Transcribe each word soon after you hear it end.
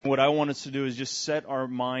what I want us to do is just set our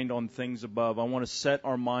mind on things above. I want to set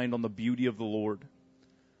our mind on the beauty of the Lord.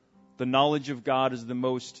 The knowledge of God is the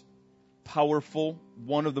most powerful,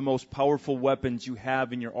 one of the most powerful weapons you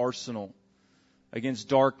have in your arsenal against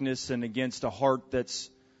darkness and against a heart that's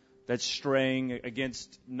straying,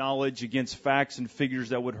 against knowledge, against facts and figures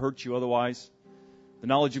that would hurt you otherwise. The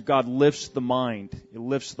knowledge of God lifts the mind. It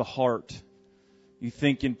lifts the heart. You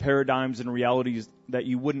think in paradigms and realities that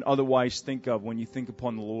you wouldn't otherwise think of when you think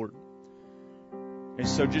upon the Lord. And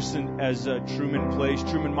so just as Truman plays,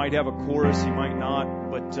 Truman might have a chorus, he might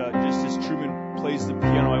not, but just as Truman plays the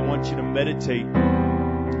piano, I want you to meditate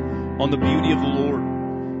on the beauty of the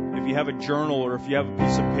Lord. If you have a journal or if you have a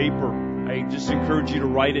piece of paper, I just encourage you to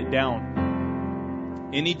write it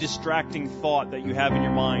down. Any distracting thought that you have in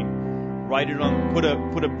your mind, write it on, put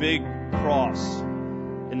a big cross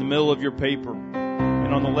in the middle of your paper.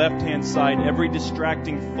 And on the left-hand side, every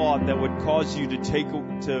distracting thought that would cause you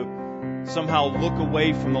to somehow look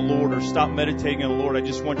away from the Lord or stop meditating on the Lord, I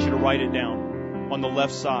just want you to write it down on the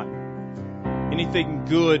left side. Anything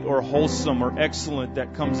good or wholesome or excellent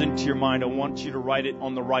that comes into your mind, I want you to write it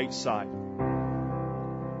on the right side.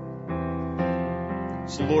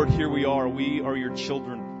 So Lord, here we are. We are your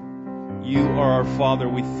children. You are our Father.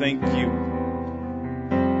 We thank you.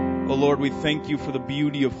 Oh Lord, we thank you for the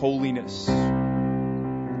beauty of holiness.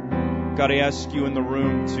 God, I ask you in the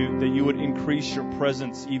room that you would increase your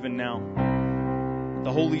presence even now.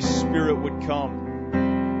 The Holy Spirit would come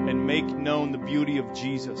and make known the beauty of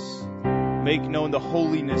Jesus. Make known the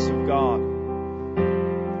holiness of God.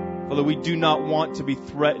 Father, we do not want to be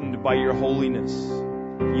threatened by your holiness.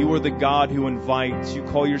 You are the God who invites. You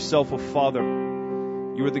call yourself a Father.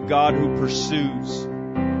 You are the God who pursues.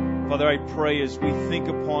 Father, I pray as we think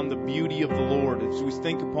upon the beauty of the Lord, as we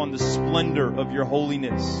think upon the splendor of your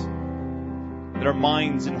holiness, that our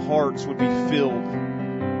minds and hearts would be filled,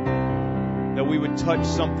 that we would touch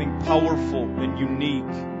something powerful and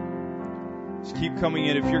unique. Just keep coming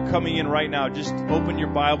in. If you're coming in right now, just open your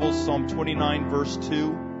Bible, Psalm 29, verse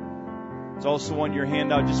 2. It's also on your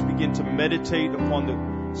handout. Just begin to meditate upon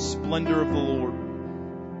the splendor of the Lord.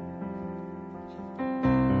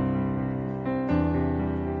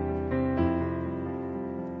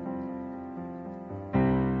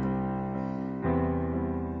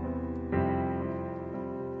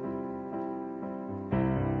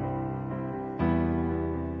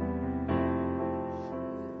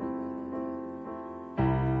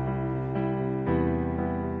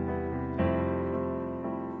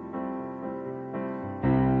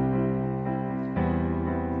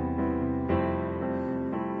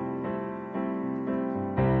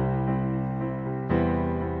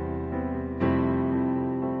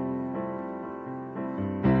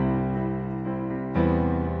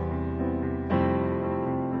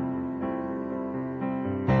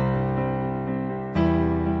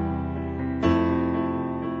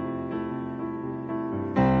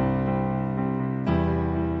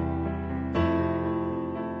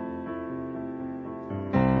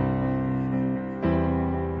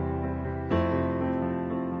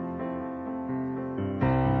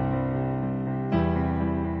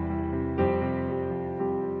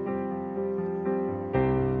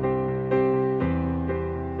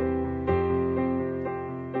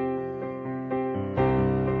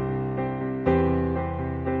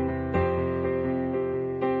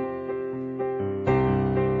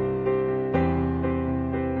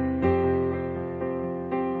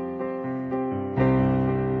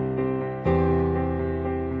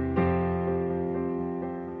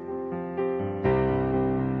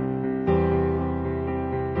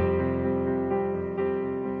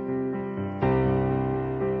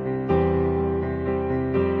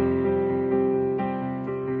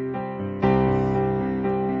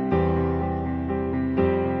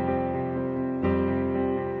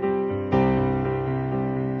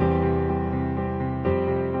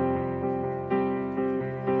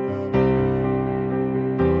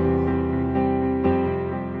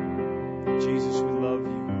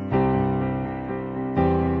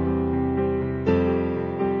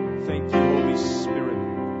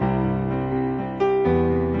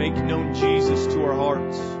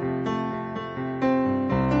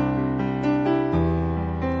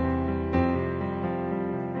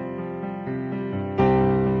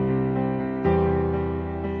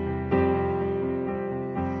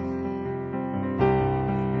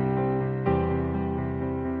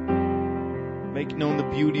 Make known the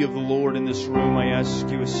beauty of the Lord in this room. I ask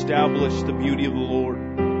you, establish the beauty of the Lord.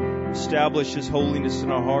 Establish His holiness in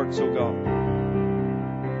our hearts, O God.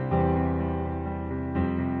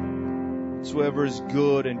 Whatsoever is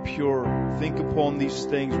good and pure, think upon these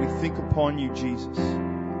things. We think upon you, Jesus.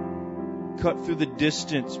 cut through the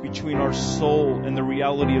distance between our soul and the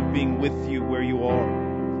reality of being with you where you are.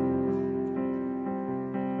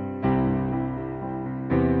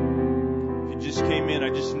 If you just came in, I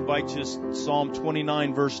just invite you to Psalm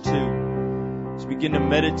 29, verse 2. Let's begin to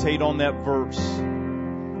meditate on that verse.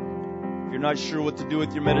 If you're not sure what to do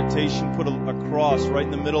with your meditation, put a cross right in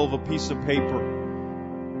the middle of a piece of paper.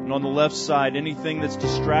 And on the left side, anything that's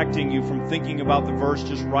distracting you from thinking about the verse,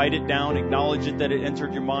 just write it down, acknowledge it that it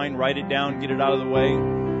entered your mind, write it down, get it out of the way,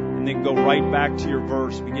 and then go right back to your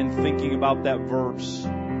verse. Begin thinking about that verse.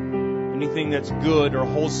 Anything that's good or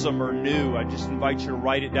wholesome or new, I just invite you to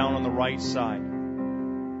write it down on the right side.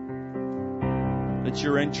 That's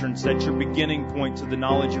your entrance, that's your beginning point to the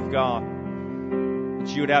knowledge of God. That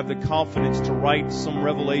you would have the confidence to write some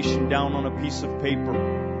revelation down on a piece of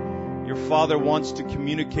paper. Your Father wants to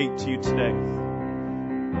communicate to you today.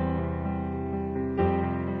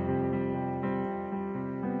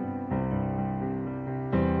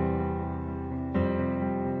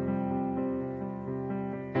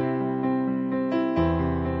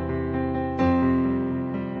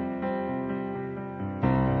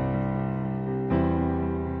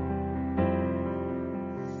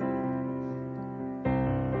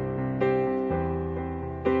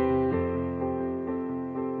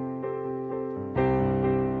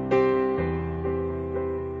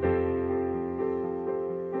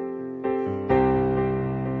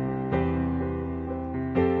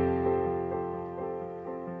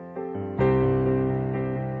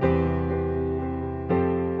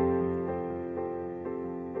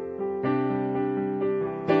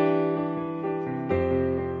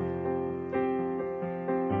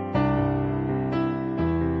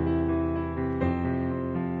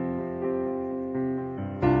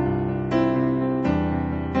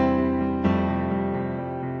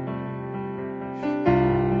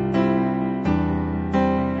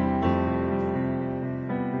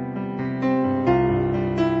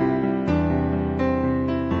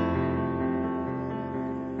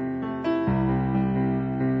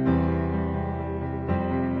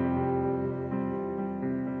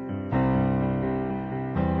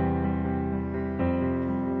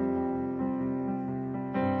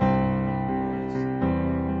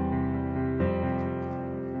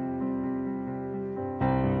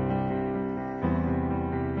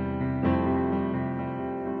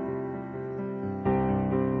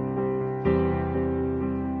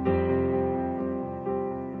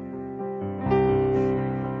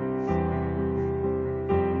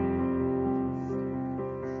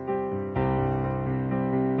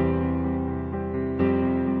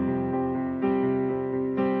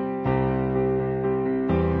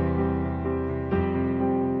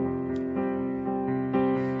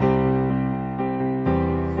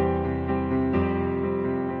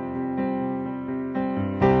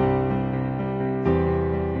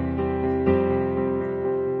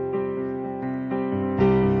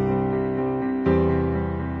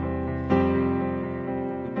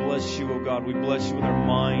 We bless you with our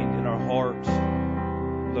mind and our heart,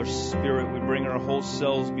 with our spirit. We bring our whole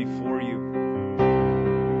selves before you.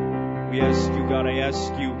 We ask you, God, I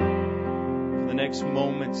ask you for the next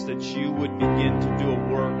moments that you would begin to do a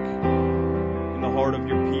work in the heart of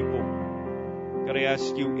your people. God, I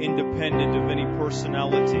ask you, independent of any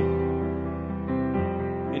personality,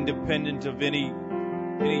 independent of any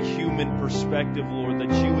human perspective, Lord,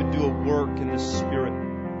 that you would do a work in the Spirit.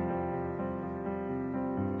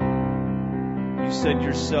 You said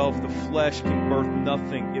yourself, the flesh can birth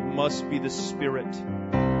nothing. It must be the Spirit. We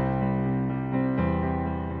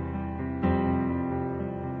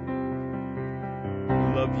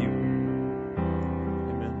love you.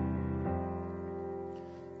 Amen.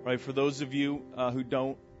 All right, for those of you who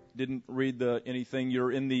didn't read anything,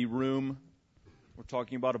 you're in the room. We're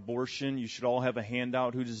talking about abortion. You should all have a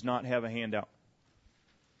handout. Who does not have a handout?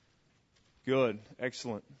 Good.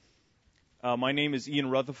 Excellent. My name is Ian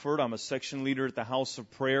Rutherford. I'm a section leader at the House of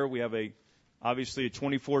Prayer. We have obviously a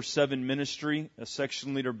 24/7 ministry. A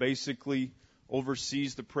section leader basically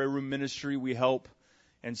oversees the prayer room ministry. We help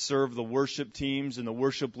and serve the worship teams and the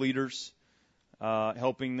worship leaders,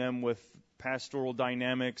 helping them with pastoral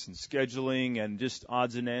dynamics and scheduling and just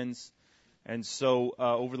odds and ends. And so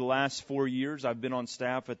over the last 4 years, I've been on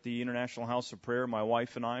staff at the International House of Prayer. My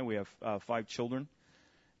wife and I, we have 5 children.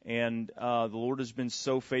 And the Lord has been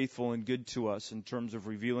so faithful and good to us in terms of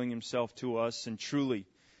revealing himself to us. And truly,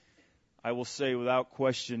 I will say without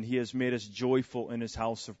question, he has made us joyful in his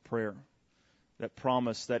house of prayer. That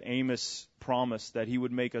promise, that Amos promise that he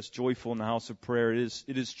would make us joyful in the house of prayer,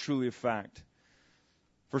 it is truly a fact.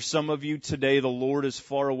 For some of you today, the Lord is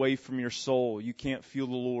far away from your soul. You can't feel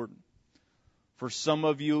the Lord. For some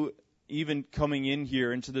of you, even coming in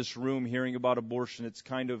here into this room, hearing about abortion, it's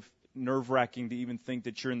kind of nerve-wracking to even think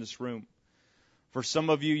that you're in this room. For some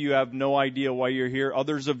of you, you have no idea why you're here.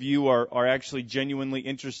 Others of you are actually genuinely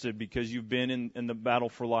interested because you've been in the battle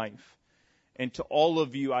for life. And to all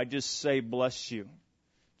of you, I just say bless you.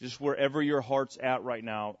 Just wherever your heart's at right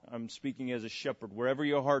now, I'm speaking as a shepherd. Wherever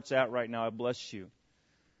your heart's at right now, I bless you.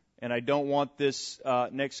 And I don't want this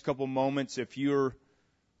next couple moments, if you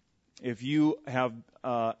have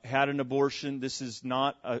had an abortion, this is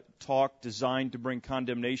not a talk designed to bring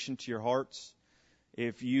condemnation to your hearts.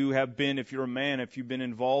 If you're a man, if you've been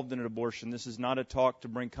involved in an abortion, this is not a talk to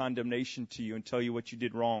bring condemnation to you and tell you what you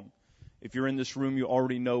did wrong. If you're in this room, you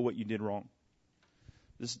already know what you did wrong.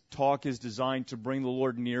 This talk is designed to bring the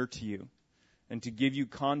Lord near to you and to give you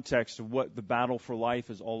context of what the battle for life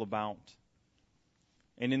is all about.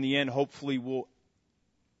 And in the end, hopefully, we'll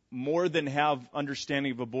more than have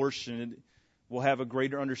understanding of abortion, we'll have a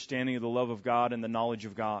greater understanding of the love of God and the knowledge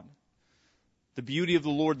of God. The beauty of the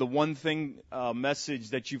Lord, the one thing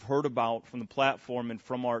message that you've heard about from the platform and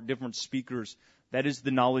from our different speakers, that is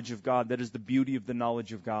the knowledge of God. That is the beauty of the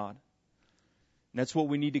knowledge of God. And that's what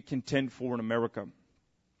we need to contend for in America.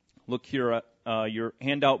 Look here, your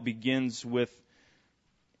handout begins with,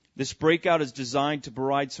 this breakout is designed to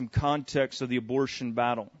provide some context of the abortion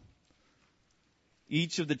battle.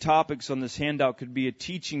 Each of the topics on this handout could be a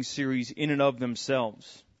teaching series in and of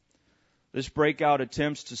themselves. This breakout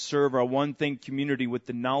attempts to serve our onething community with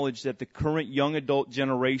the knowledge that the current young adult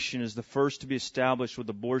generation is the first to be established with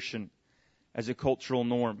abortion as a cultural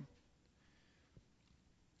norm.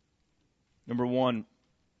 Number one,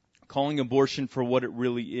 calling abortion for what it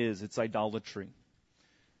really is. It's idolatry.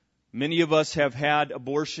 Many of us have had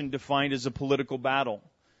abortion defined as a political battle.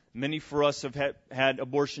 Many for us have had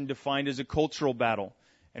abortion defined as a cultural battle.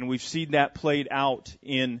 And we've seen that played out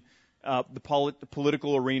in the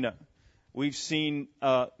political arena. We've seen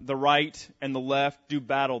the right and the left do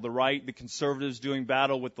battle. The right, the conservatives doing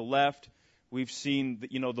battle with the left. We've seen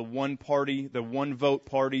the one party, the one vote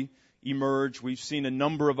party emerge. We've seen a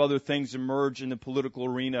number of other things emerge in the political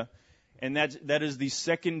arena. And that is the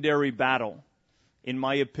secondary battle, in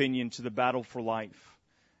my opinion, to the battle for life.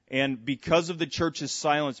 And because of the church's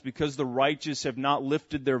silence, because the righteous have not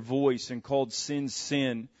lifted their voice and called sin,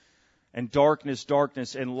 sin, and darkness,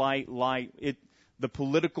 darkness, and light, light, the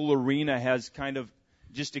political arena has kind of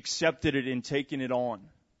just accepted it and taken it on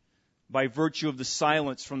by virtue of the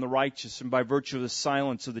silence from the righteous and by virtue of the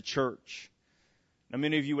silence of the church. Now,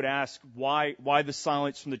 many of you would ask, why the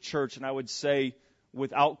silence from the church? And I would say,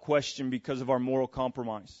 without question, because of our moral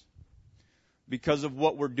compromise. Because of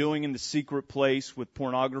what we're doing in the secret place with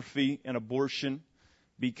pornography and abortion.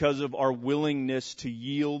 Because of our willingness to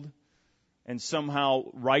yield, and somehow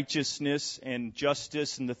righteousness and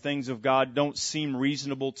justice and the things of God don't seem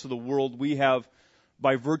reasonable to the world. We have,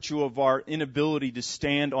 by virtue of our inability to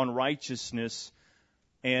stand on righteousness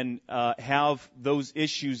and have those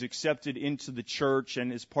issues accepted into the church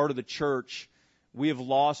and as part of the church, we have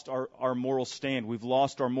lost our moral stand. We've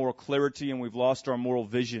lost our moral clarity and we've lost our moral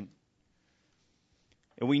vision.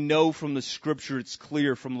 And we know from the Scripture, it's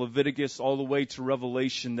clear from Leviticus all the way to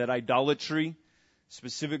Revelation, that idolatry,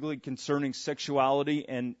 specifically concerning sexuality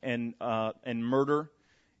and murder,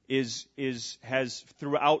 has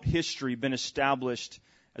throughout history been established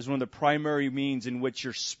as one of the primary means in which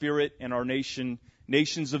your spirit and our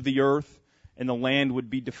nations of the earth and the land would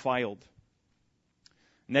be defiled.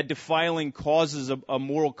 And that defiling causes a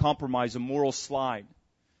moral compromise, a moral slide.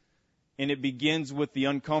 And it begins with the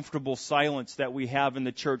uncomfortable silence that we have in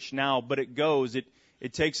the church now, but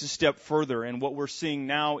it takes a step further. And what we're seeing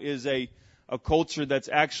now is a culture that's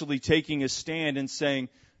actually taking a stand and saying,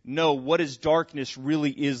 no, what is darkness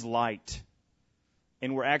really is light.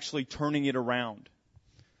 And we're actually turning it around.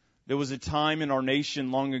 There was a time in our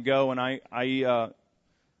nation long ago, and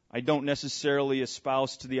I don't necessarily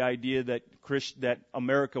espouse to the idea that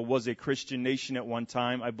America was a Christian nation at one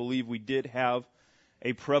time. I believe we did have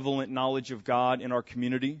a prevalent knowledge of God in our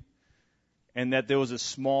community, and that there was a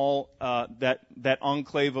small, that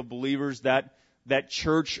enclave of believers, that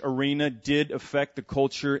church arena did affect the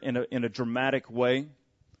culture in a dramatic way.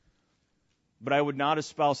 But I would not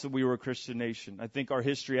espouse that we were a Christian nation. I think our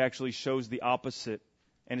history actually shows the opposite.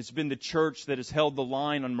 And it's been the church that has held the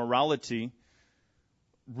line on morality,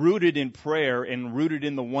 rooted in prayer and rooted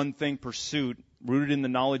in the one thing pursuit, rooted in the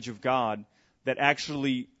knowledge of God, that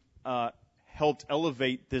actually helped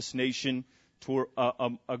elevate this nation to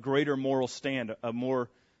a greater moral stand, a more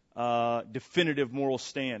definitive moral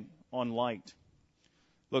stand on light.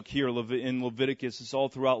 Look here in Leviticus. It's all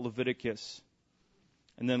throughout Leviticus.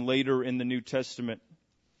 And then later in the New Testament.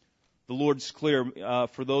 the Lord's clear.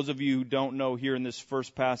 For those of you who don't know, here in this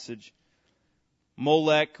first passage,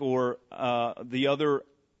 Molech or the other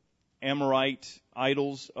Amorite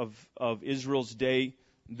idols of Israel's day,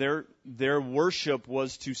 their worship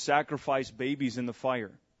was to sacrifice babies in the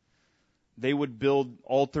fire. They would build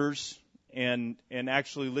altars and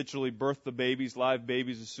actually literally birth the babies, live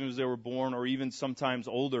babies, as soon as they were born, or even sometimes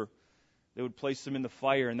older. They would place them in the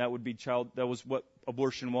fire, and that was what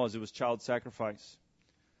abortion was. It was child sacrifice.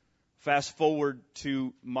 Fast forward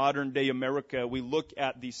to modern day America, we look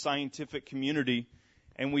at the scientific community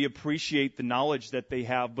and we appreciate the knowledge that they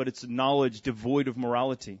have, but it's a knowledge devoid of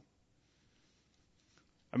morality.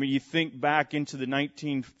 I mean, you think back into the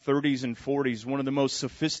 1930s and 40s, one of the most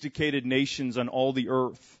sophisticated nations on all the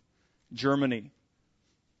earth, Germany,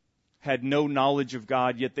 had no knowledge of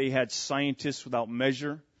God, yet they had scientists without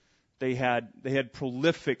measure. They had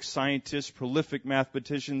prolific scientists, prolific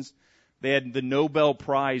mathematicians. They had the Nobel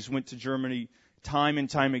Prize went to Germany time and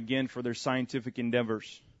time again for their scientific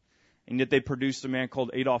endeavors. And yet they produced a man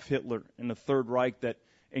called Adolf Hitler in the Third Reich that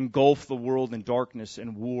engulfed the world in darkness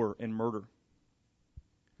and war and murder.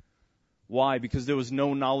 Why? Because there was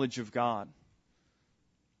no knowledge of God.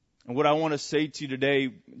 And what I want to say to you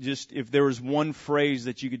today, just if there was one phrase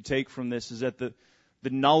that you could take from this, is that the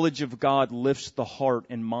knowledge of God lifts the heart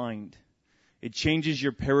and mind. It changes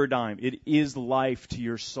your paradigm. It is life to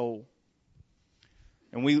your soul.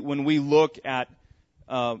 And when we look at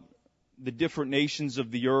the different nations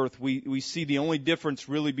of the earth, we see the only difference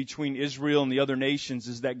really between Israel and the other nations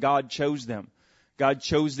is that God chose them. God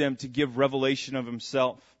chose them to give revelation of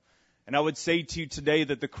Himself. And I would say to you today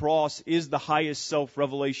that the cross is the highest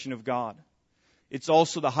self-revelation of God. It's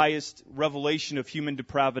also the highest revelation of human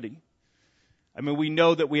depravity. I mean, we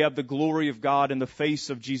know that we have the glory of God in the face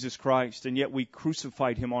of Jesus Christ, and yet we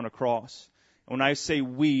crucified Him on a cross. And when I say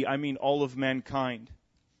we, I mean all of mankind.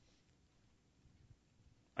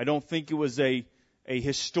 I don't think it was a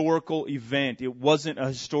historical event. It wasn't a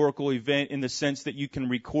historical event in the sense that you can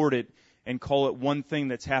record it and call it one thing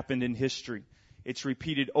that's happened in history. It's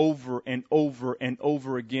repeated over and over and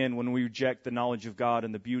over again when we reject the knowledge of God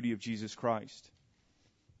and the beauty of Jesus Christ.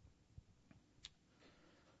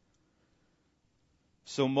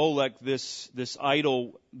 So Molech, this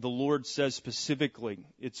idol, the Lord says specifically,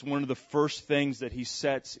 it's one of the first things that He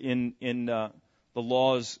sets in the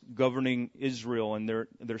laws governing Israel and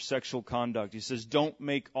their sexual conduct. He says, don't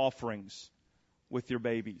make offerings with your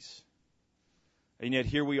babies. And yet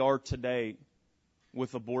here we are today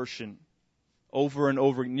with abortion. Over and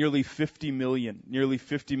over, nearly 50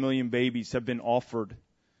 million babies have been offered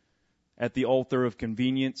at the altar of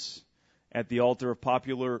convenience, at the altar of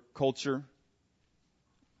popular culture,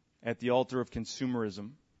 at the altar of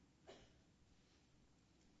consumerism.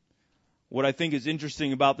 What I think is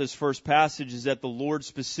interesting about this first passage is that the Lord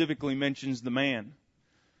specifically mentions the man.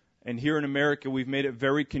 And here in America, we've made it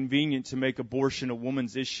very convenient to make abortion a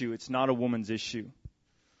woman's issue. It's not a woman's issue.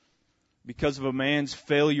 Because of a man's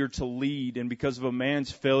failure to lead and because of a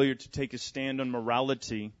man's failure to take a stand on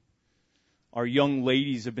morality, our young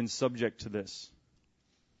ladies have been subject to this.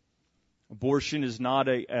 Abortion is not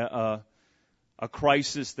a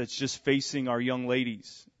crisis that's just facing our young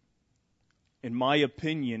ladies. In my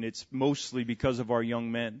opinion, it's mostly because of our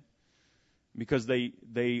young men, because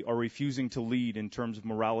they are refusing to lead in terms of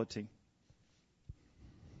morality.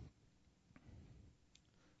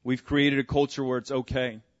 We've created a culture where it's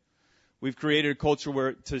okay. We've created a culture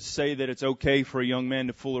where to say that it's okay for a young man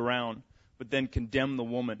to fool around, but then condemn the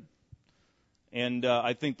woman. And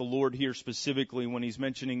I think the Lord here specifically, when He's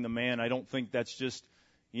mentioning the man, I don't think that's just,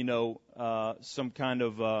 some kind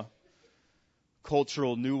of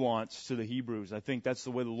cultural nuance to the Hebrews. I think that's the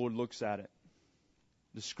way the Lord looks at it.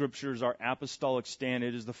 The Scriptures, our apostolic stand,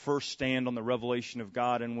 it is the first stand on the revelation of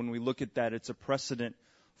God. And when we look at that, it's a precedent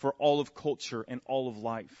for all of culture and all of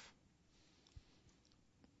life.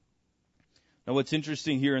 Now, what's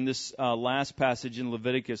interesting here in this last passage in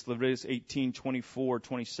Leviticus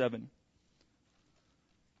 18:24-27,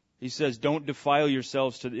 He says, don't defile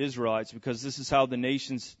yourselves to the Israelites, because this is how the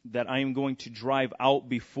nations that I am going to drive out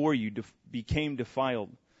before you became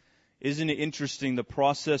defiled. Isn't it interesting, the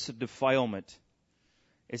process of defilement?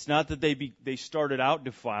 It's not that they started out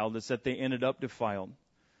defiled, it's that they ended up defiled.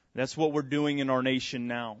 That's what we're doing in our nation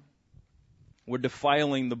now. We're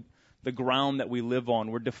defiling the ground that we live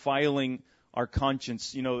on. We're defiling our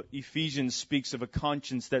conscience. Ephesians speaks of a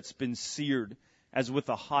conscience that's been seared as with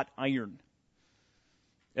a hot iron.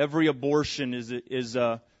 Every abortion is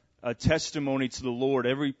a testimony to the Lord.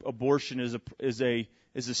 Every abortion is a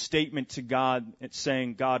statement to God. It's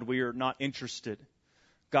saying, God, we are not interested.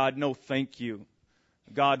 God, no, thank you.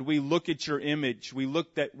 God, we look at your image. We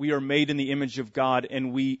look that we are made in the image of God,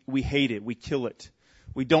 and we hate it. We kill it.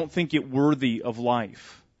 We don't think it worthy of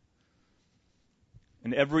life.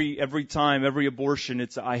 And every time, every abortion,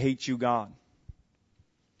 it's, I hate you, God.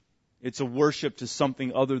 It's a worship to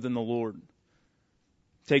something other than the Lord.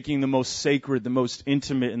 Taking the most sacred, the most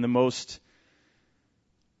intimate, and the most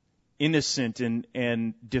innocent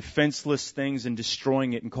and defenseless things and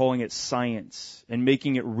destroying it and calling it science and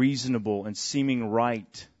making it reasonable and seeming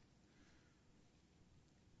right.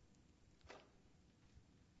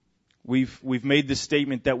 We've made the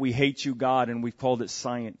statement that we hate you, God, and we've called it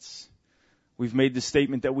science. We've made the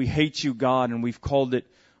statement that we hate you, God, and we've called it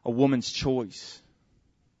a woman's choice.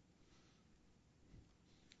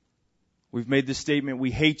 We've made the statement, we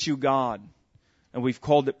hate you, God, and we've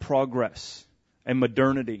called it progress and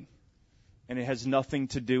modernity. And it has nothing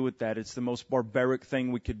to do with that. It's the most barbaric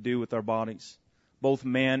thing we could do with our bodies, both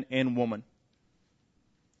man and woman.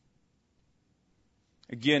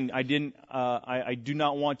 Again, I do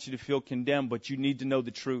not want you to feel condemned, but you need to know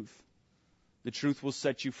the truth. The truth will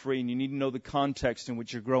set you free, and you need to know the context in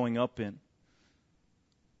which you're growing up in.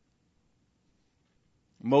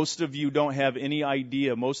 Most of you don't have any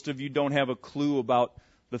idea. Most of you don't have a clue about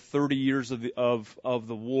the 30 years of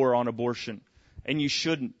the war on abortion. And you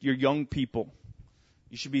shouldn't. You're young people.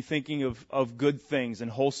 You should be thinking of good things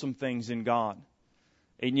and wholesome things in God.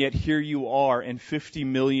 And yet here you are, and 50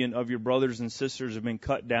 million of your brothers and sisters have been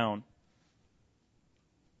cut down.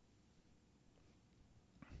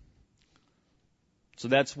 So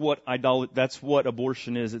that's what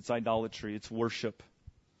abortion is. It's idolatry. It's worship.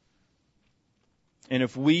 And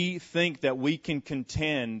if we think that we can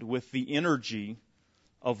contend with the energy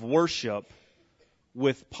of worship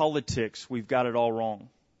with politics, we've got it all wrong.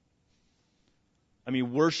 I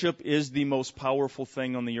mean, worship is the most powerful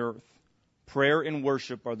thing on the earth. Prayer and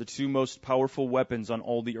worship are the two most powerful weapons on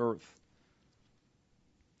all the earth.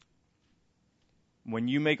 When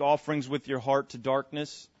you make offerings with your heart to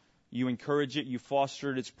darkness, you encourage it, you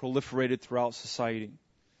foster it, it's proliferated throughout society.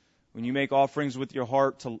 When you make offerings with your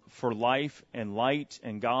heart for life and light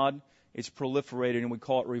and God, it's proliferated, and we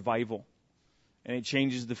call it revival. And it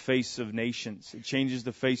changes the face of nations. It changes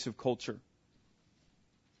the face of culture.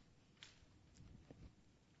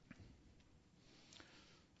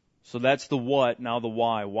 So that's the what, now the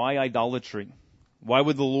why. Why idolatry? Why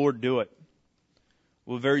would the Lord do it?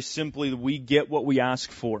 Well, very simply, we get what we ask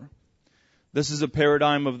for. This is a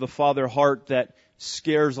paradigm of the Father heart that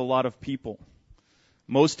scares a lot of people.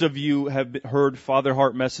 Most of you have heard Father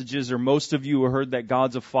heart messages, or most of you have heard that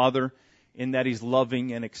God's a Father in that He's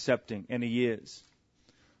loving and accepting, and He is.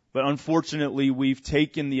 But unfortunately, we've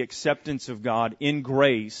taken the acceptance of God in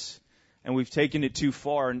grace, and we've taken it too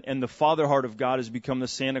far, and the Father heart of God has become the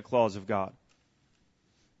Santa Claus of God.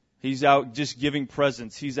 He's out just giving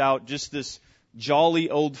presents. He's out just this jolly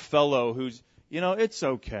old fellow who's, it's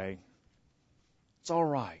okay. It's all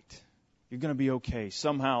right. You're going to be okay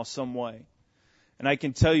somehow, some way. And I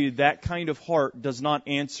can tell you that kind of heart does not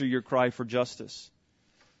answer your cry for justice.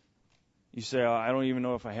 You say, I don't even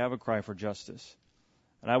know if I have a cry for justice.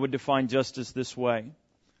 And I would define justice this way.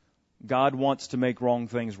 God wants to make wrong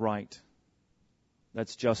things right.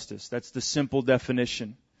 That's justice. That's the simple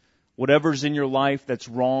definition. Whatever's in your life that's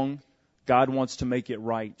wrong, God wants to make it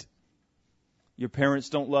right. Your parents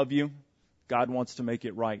don't love you, God wants to make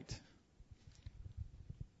it right.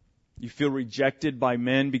 You feel rejected by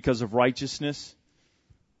men because of righteousness,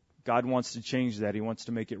 God wants to change that. He wants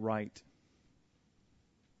to make it right.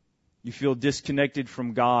 You feel disconnected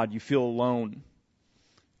from God. You feel alone.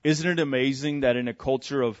 Isn't it amazing that in a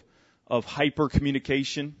culture of hyper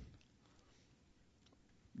communication,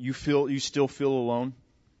 you still feel alone?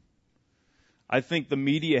 I think the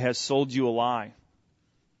media has sold you a lie.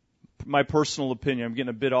 My personal opinion, I'm getting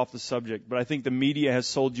a bit off the subject, but I think the media has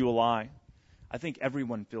sold you a lie. I think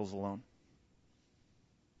everyone feels alone.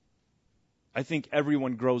 I think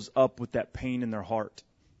everyone grows up with that pain in their heart.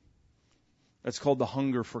 That's called the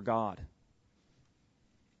hunger for God.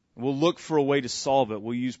 We'll look for a way to solve it.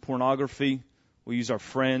 We'll use pornography. We'll use our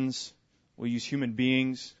friends. We'll use human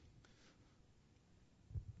beings.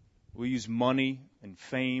 We'll use money and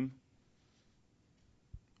fame.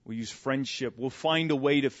 We'll use friendship. We'll find a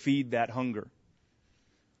way to feed that hunger.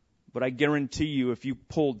 But I guarantee you, if you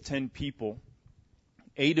polled 10 people,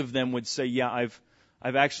 8 of them would say, yeah,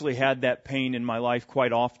 I've actually had that pain in my life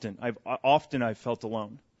quite often. I've felt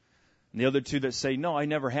alone. And the other 2 that say, no, I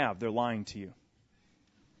never have, they're lying to you.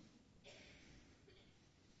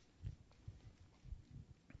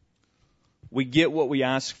 We get what we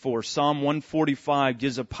ask for. Psalm 145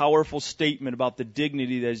 gives a powerful statement about the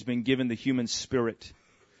dignity that has been given the human spirit.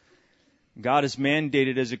 God is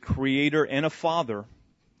mandated as a creator and a father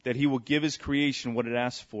that he will give his creation what it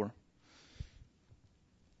asks for.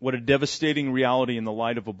 What a devastating reality in the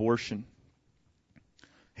light of abortion.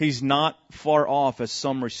 He's not far off as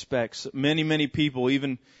some respects. Many people,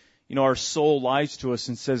 even, our soul lies to us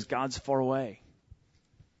and says, God's far away.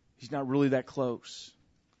 He's not really that close.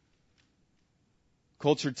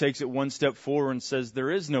 Culture takes it one step forward and says, there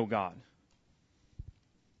is no God.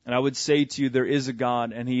 And I would say to you, there is a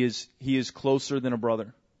God, and He is closer than a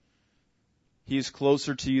brother. He is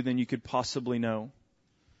closer to you than you could possibly know,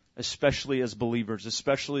 especially as believers,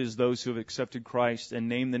 especially as those who have accepted Christ and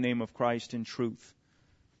named the name of Christ in truth.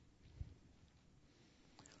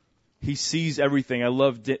 He sees everything. I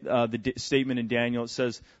love the statement in Daniel. It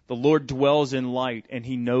says, the Lord dwells in light, and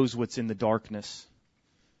He knows what's in the darkness.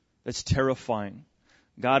 That's terrifying.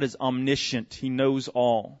 God is omniscient. He knows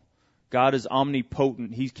all. God is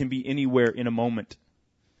omnipotent. He can be anywhere in a moment.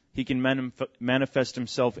 He can manifest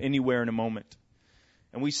Himself anywhere in a moment.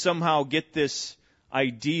 And we somehow get this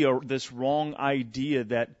idea, this wrong idea,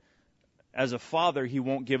 that as a father, He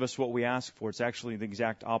won't give us what we ask for. It's actually the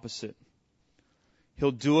exact opposite.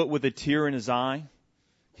 He'll do it with a tear in His eye.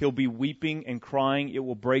 He'll be weeping and crying. It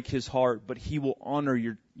will break His heart, but He will honor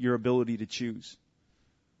your ability to choose.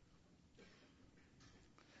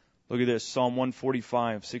 Look at this, Psalm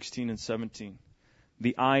 145, 16 and 17.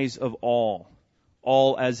 The eyes of all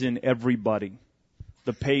as in everybody,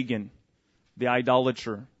 the pagan, the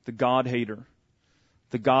idolater, the God-hater,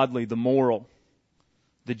 the godly, the moral,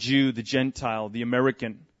 the Jew, the Gentile, the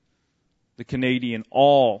American, the Canadian,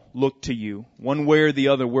 all look to you. One way or the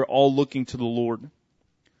other, we're all looking to the Lord.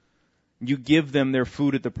 You give them their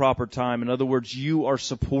food at the proper time. In other words, you are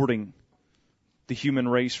supporting the human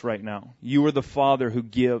race right now. You are the Father who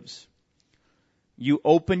gives. You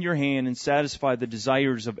open your hand and satisfy the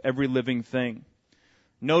desires of every living thing.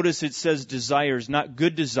 Notice it says desires, not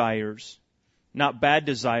good desires, not bad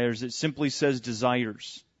desires. It simply says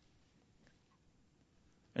desires.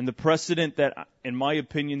 And the precedent that, in my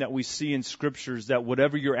opinion, that we see in Scripture is that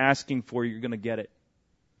whatever you're asking for, you're going to get it.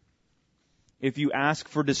 If you ask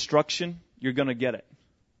for destruction, you're going to get it.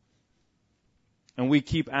 And we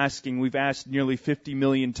keep asking. We've asked nearly 50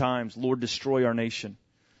 million times, Lord, destroy our nation.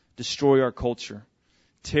 Destroy our culture.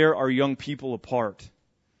 Tear our young people apart.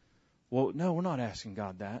 Well, no, we're not asking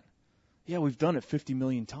God that. Yeah, we've done it 50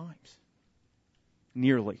 million times.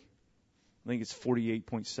 Nearly. I think it's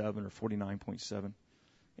 48.7 or 49.7.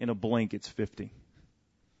 In a blink, it's 50.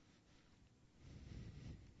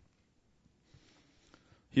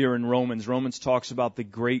 Here in Romans talks about the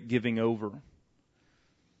great giving over.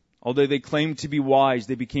 Although they claimed to be wise,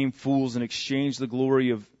 they became fools and exchanged the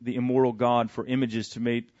glory of the immortal God for images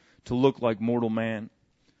to look like mortal man.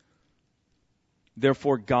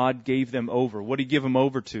 Therefore, God gave them over. What did He give them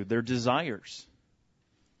over to? Their desires.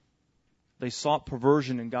 They sought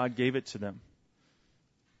perversion, and God gave it to them.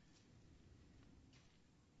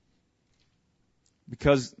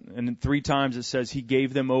 Because, and 3 times it says He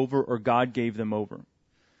gave them over, or God gave them over,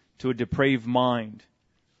 to a depraved mind,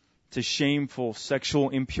 to shameful sexual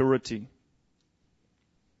impurity.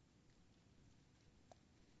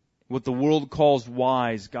 What the world calls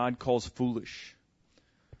wise, God calls foolish.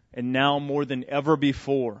 And now more than ever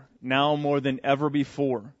before,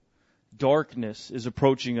 darkness is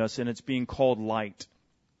approaching us, and it's being called light.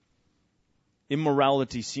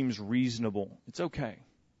 Immorality seems reasonable. It's okay.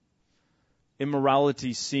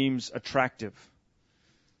 Immorality seems attractive.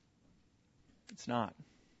 It's not.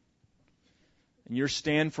 And your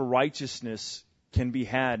stand for righteousness can be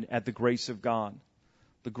had at the grace of God.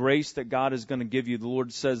 The grace that God is going to give you. The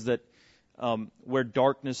Lord says that where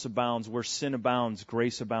darkness abounds, where sin abounds,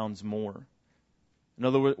 grace abounds more. In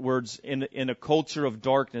other words, in a culture of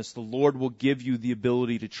darkness, the Lord will give you the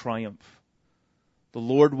ability to triumph. The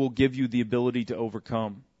Lord will give you the ability to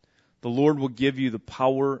overcome. The Lord will give you the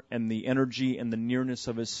power and the energy and the nearness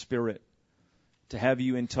of His Spirit to have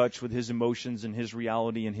you in touch with His emotions and His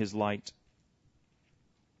reality and His light.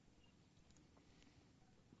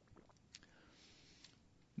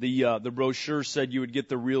 The brochure said you would get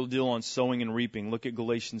the real deal on sowing and reaping. Look at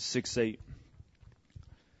Galatians 6:8.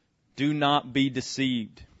 Do not be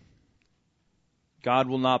deceived. God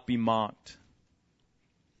will not be mocked.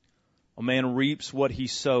 A man reaps what he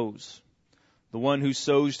sows. The one who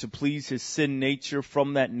sows to please his sin nature,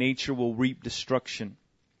 from that nature will reap destruction.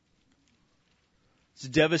 It's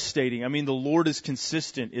devastating. I mean, the Lord is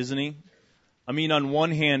consistent, isn't He? I mean, on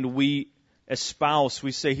one hand, we espouse,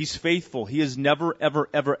 we say He's faithful. He has never, ever,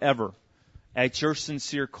 ever, ever, at your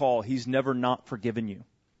sincere call, He's never not forgiven you.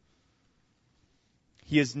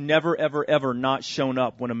 He has never, ever, ever not shown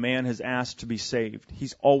up when a man has asked to be saved.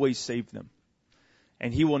 He's always saved them.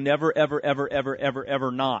 And He will never, ever, ever, ever, ever,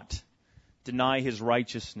 ever not deny His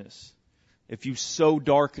righteousness. If you sow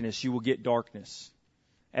darkness, you will get darkness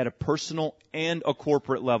at a personal and a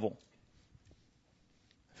corporate level.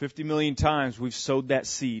 50 million times we've sowed that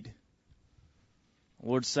seed. The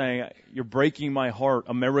Lord's saying, you're breaking my heart.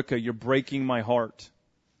 America, you're breaking my heart.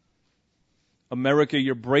 America,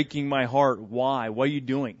 you're breaking my heart. Why? What are you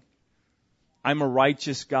doing? I'm a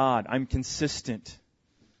righteous God. I'm consistent.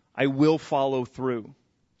 I will follow through.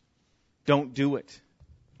 Don't do it.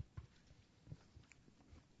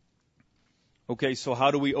 Okay, so how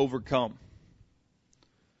do we overcome?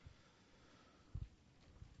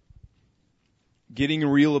 Getting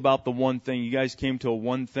real about the one thing. You guys came to a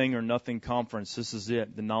one thing or nothing conference. This is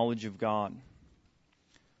it. The knowledge of God.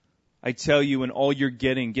 I tell you, in all you're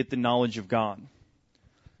getting, get the knowledge of God.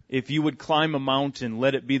 If you would climb a mountain,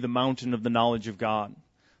 let it be the mountain of the knowledge of God.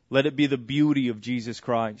 Let it be the beauty of Jesus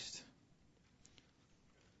Christ.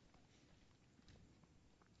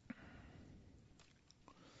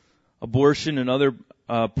 Abortion and other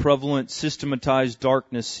prevalent systematized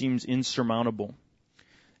darkness seems insurmountable.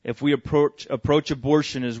 If we approach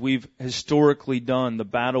abortion as we've historically done, the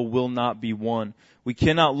battle will not be won. We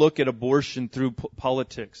cannot look at abortion through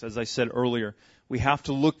politics, as I said earlier. We have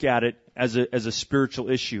to look at it as a spiritual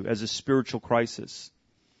issue, as a spiritual crisis.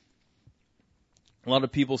 A lot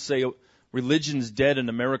of people say religion's dead in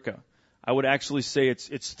America. I would actually say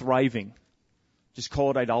it's thriving. Just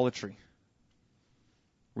call it idolatry.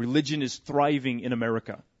 Religion is thriving in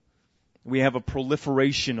America. We have a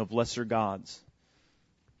proliferation of lesser gods.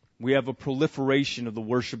 We have a proliferation of the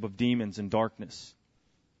worship of demons and darkness.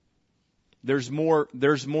 There's more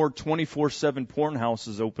 24/7 porn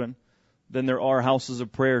houses open than there are houses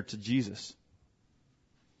of prayer to Jesus.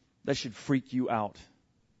 That should freak you out.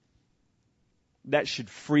 That should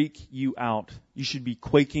freak you out. You should be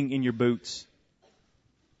quaking in your boots.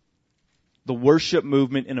 The worship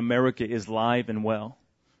movement in America is live and well.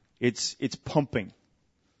 It's pumping.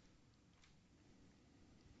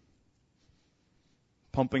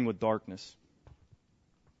 Pumping with darkness.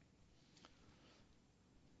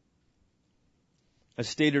 As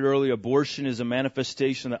stated earlier, abortion is a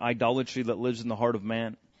manifestation of the idolatry that lives in the heart of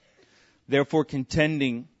man. Therefore,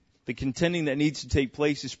 the contending that needs to take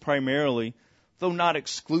place is primarily, though not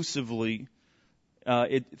exclusively,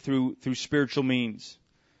 through spiritual means.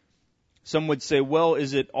 Some would say, well,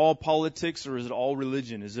 is it all politics or is it all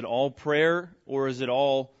religion? Is it all prayer or is it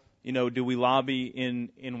all, do we lobby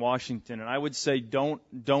in Washington? And I would say don't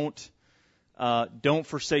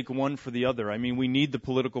forsake one for the other. I mean, we need the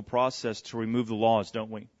political process to remove the laws,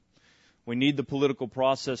 don't we? We need the political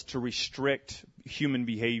process to restrict human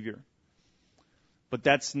behavior. But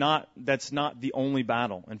that's not the only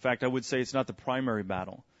battle. In fact, I would say it's not the primary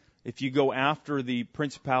battle. If you go after the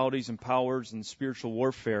principalities and powers and spiritual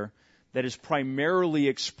warfare that is primarily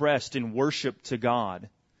expressed in worship to God,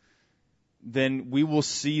 then we will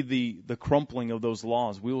see the crumpling of those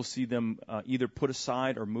laws. We will see them either put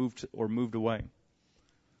aside or moved away.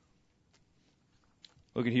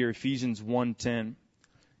 Look at here, Ephesians 1:10.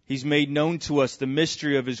 He's made known to us the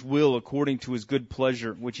mystery of His will according to His good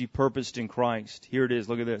pleasure, which He purposed in Christ. Here it is.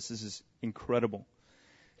 Look at this. This is incredible.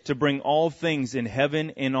 To bring all things in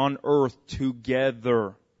heaven and on earth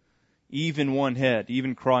together, even one head,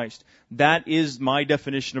 even Christ. That is my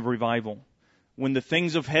definition of revival. When the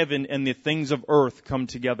things of heaven and the things of earth come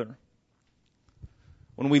together.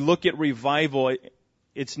 When we look at revival,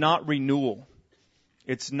 it's not renewal.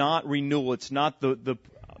 It's not renewal. It's not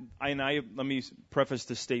let me preface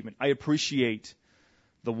this statement. I appreciate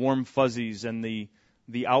the warm fuzzies and the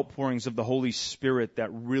outpourings of the Holy Spirit that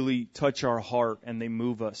really touch our heart and they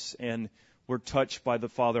move us. And we're touched by the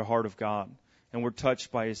Father heart of God. And we're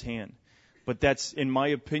touched by His hand. But that's, in my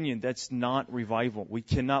opinion, that's not revival. We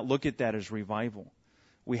cannot look at that as revival.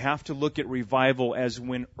 We have to look at revival as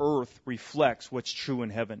when earth reflects what's true in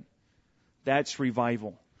heaven. That's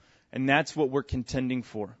revival. And that's what we're contending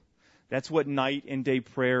for. That's what night and day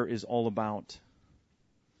prayer is all about.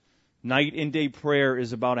 Night and day prayer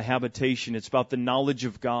is about a habitation. It's about the knowledge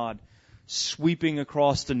of God sweeping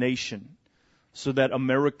across the nation so that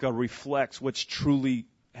America reflects what's truly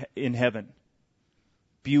in heaven.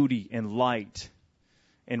 Beauty and light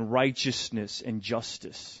and righteousness and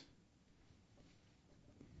justice.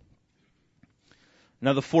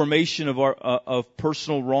 Now, the formation of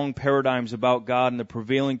personal wrong paradigms about God and the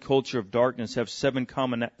prevailing culture of darkness have several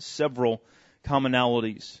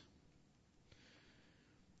commonalities.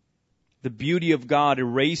 The beauty of God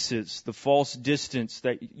erases the false distance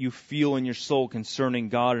that you feel in your soul concerning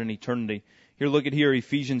God and eternity. Here, look at here,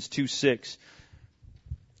 Ephesians 2:6.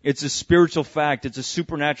 It's a spiritual fact. It's a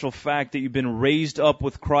supernatural fact that you've been raised up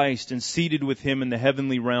with Christ and seated with Him in the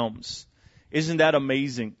heavenly realms. Isn't that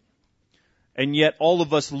amazing? And yet all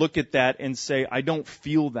of us look at that and say, I don't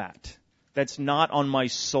feel that. That's not on my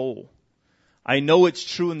soul. I know it's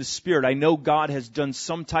true in the Spirit. I know God has done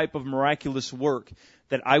some type of miraculous work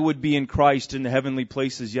that I would be in Christ in the heavenly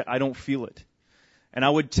places, yet I don't feel it. And I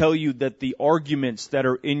would tell you that the arguments that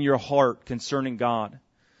are in your heart concerning God,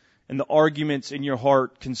 and the arguments in your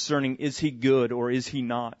heart concerning is He good or is He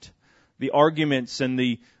not, the arguments and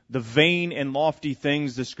the vain and lofty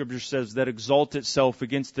things, the Scripture says, that exalt itself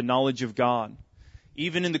against the knowledge of God,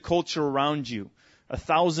 even in the culture around you,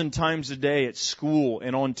 1,000 times a day at school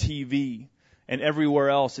and on TV and everywhere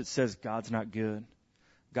else, it says God's not good.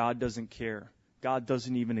 God doesn't care. God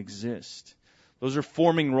doesn't even exist. Those are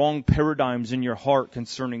forming wrong paradigms in your heart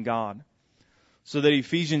concerning God. So that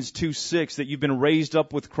Ephesians 2:6, that you've been raised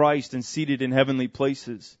up with Christ and seated in heavenly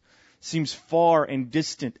places, seems far and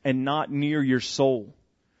distant and not near your soul.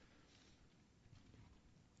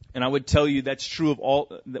 And I would tell you that's true of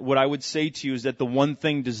all. What I would say to you is that the one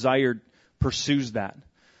thing desired pursues that.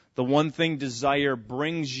 The one thing desire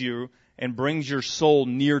brings you and brings your soul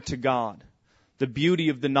near to God. The beauty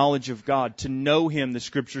of the knowledge of God. To know Him, the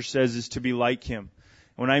Scripture says, is to be like Him.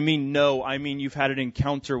 When I mean know, I mean you've had an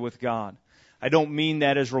encounter with God. I don't mean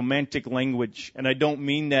that as romantic language, and I don't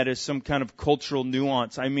mean that as some kind of cultural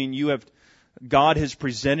nuance. I mean God has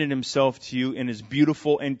presented Himself to you in His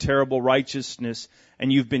beautiful and terrible righteousness,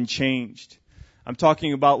 and you've been changed. I'm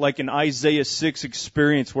talking about like an Isaiah 6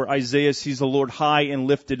 experience where Isaiah sees the Lord high and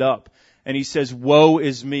lifted up, and he says, "Woe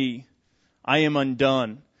is me, I am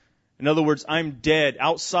undone." In other words, I'm dead.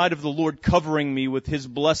 Outside of the Lord covering me with His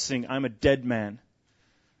blessing, I'm a dead man.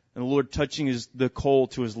 And the Lord touching the coal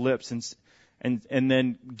to his lips and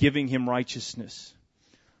then giving him righteousness.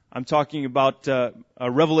 I'm talking about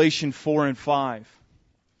Revelation 4 and 5,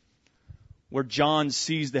 where John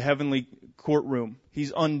sees the heavenly courtroom.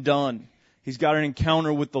 He's undone. He's got an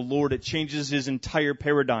encounter with the Lord. It changes his entire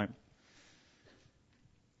paradigm.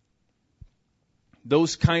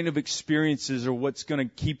 Those kind of experiences are what's going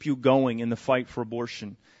to keep you going in the fight for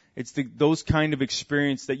abortion. It's those kind of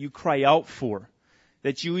experience that you cry out for,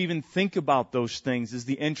 that you even think about those things, is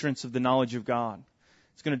the entrance of the knowledge of God.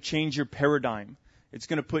 It's going to change your paradigm. It's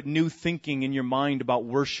going to put new thinking in your mind about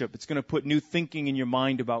worship. It's going to put new thinking in your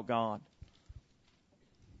mind about God.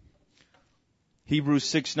 Hebrews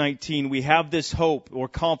 6:19, we have this hope or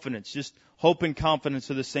confidence. Just hope and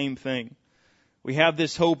confidence are the same thing. We have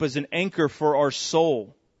this hope as an anchor for our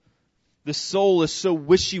soul. The soul is so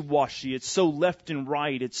wishy-washy. It's so left and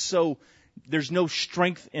right. There's no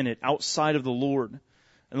strength in it outside of the Lord.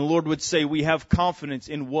 And the Lord would say, we have confidence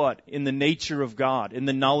in what? In the nature of God, in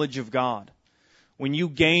the knowledge of God. When you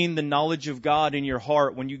gain the knowledge of God in your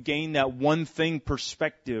heart, when you gain that one thing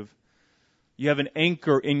perspective, you have an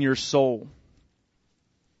anchor in your soul.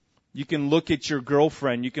 You can look at your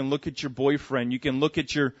girlfriend, you can look at your boyfriend, you can look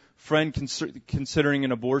at your friend considering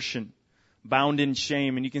an abortion, bound in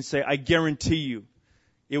shame, and you can say, I guarantee you,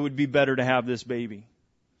 it would be better to have this baby.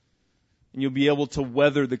 And you'll be able to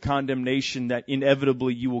weather the condemnation that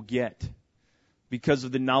inevitably you will get because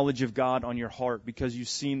of the knowledge of God on your heart, because you've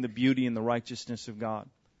seen the beauty and the righteousness of God.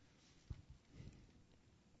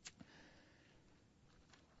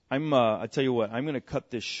 I tell you what, I'm going to cut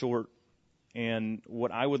this short, and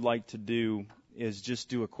what I would like to do is just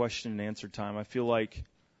do a question and answer time. I feel like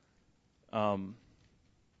I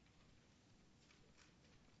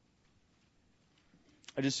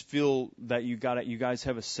just feel that you guys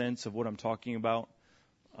have a sense of what I'm talking about,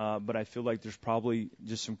 but I feel like there's probably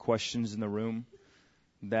just some questions in the room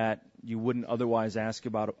that you wouldn't otherwise ask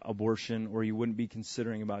about abortion, or you wouldn't be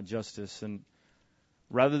considering about justice. And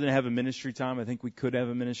rather than have a ministry time, I think we could have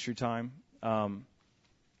a ministry time.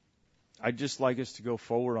 I'd just like us to go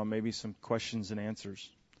forward on maybe some questions and answers.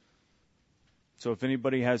 So if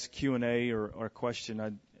anybody has Q&A or a question,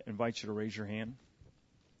 I'd invite you to raise your hand.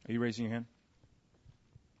 Are you raising your hand?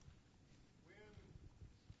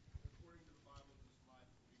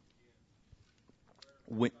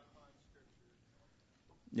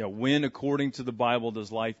 When according to the Bible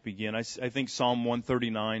does life begin? I think Psalm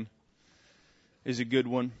 139 is a good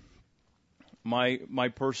one. My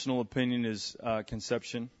personal opinion is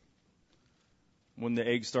conception. When the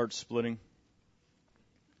egg starts splitting,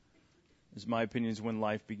 is my opinion, is when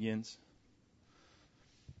life begins.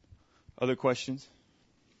 Other questions?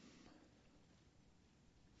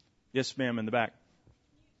 Yes, ma'am, in the back.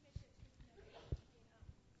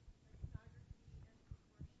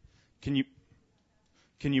 Can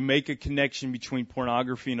you make a connection between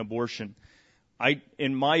pornography and abortion?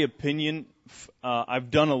 in my opinion,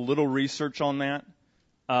 I've done a little research on that,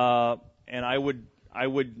 and I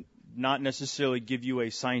would not necessarily give you a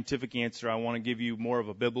scientific answer. I want to give you more of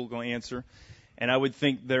a biblical answer, and I would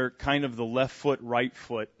think they're kind of the left foot, right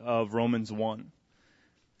foot of Romans 1.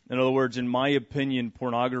 In other words, in my opinion,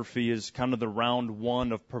 pornography is kind of the round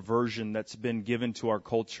one of perversion that's been given to our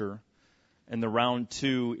culture, and the round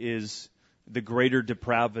two is the greater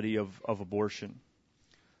depravity of abortion.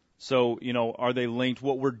 So, are they linked?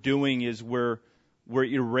 What we're doing is we're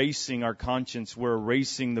erasing our conscience. We're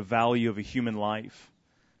erasing the value of a human life.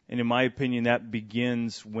 And in my opinion, that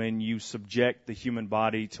begins when you subject the human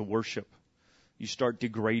body to worship. You start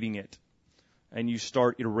degrading it, and you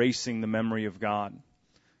start erasing the memory of God.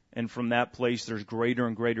 And from that place, there's greater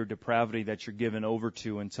and greater depravity that you're given over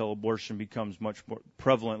to until abortion becomes much more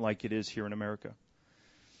prevalent like it is here in America.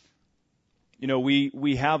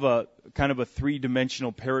 We have a kind of a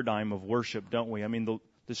three-dimensional paradigm of worship, don't we? I mean,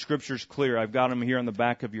 the Scripture's clear. I've got them here on the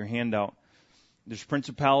back of your handout. There's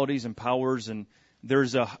principalities and powers, and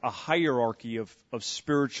there's a hierarchy of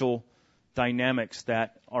spiritual dynamics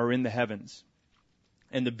that are in the heavens.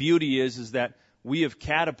 And the beauty is that we have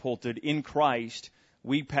catapulted in Christ.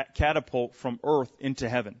 We catapult from earth into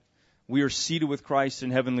heaven. We are seated with Christ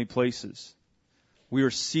in heavenly places. We are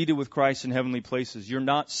seated with Christ in heavenly places. You're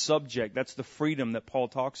not subject. That's the freedom that Paul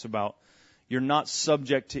talks about. You're not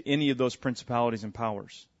subject to any of those principalities and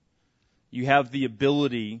powers. You have the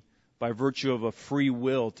ability, by virtue of a free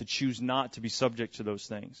will, to choose not to be subject to those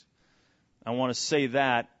things. I want to say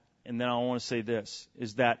that, and then I want to say this,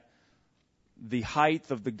 is that the height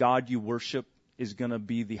of the God you worship is going to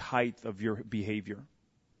be the height of your behavior.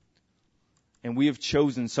 And we have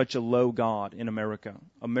chosen such a low God in America.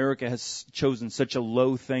 America has chosen such a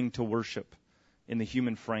low thing to worship in the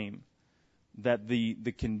human frame that the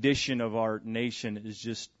condition of our nation is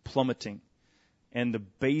just plummeting. And the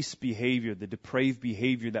base behavior, the depraved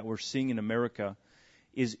behavior that we're seeing in America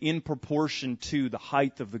is in proportion to the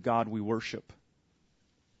height of the God we worship.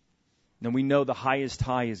 Now we know the highest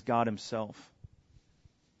high is God Himself.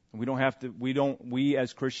 We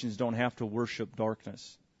as Christians don't have to worship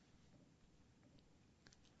darkness.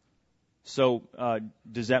 So,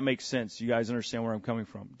 does that make sense? You guys understand where I'm coming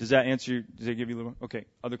from? Does that give you a little? Okay.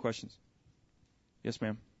 Other questions? Yes,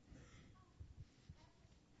 ma'am.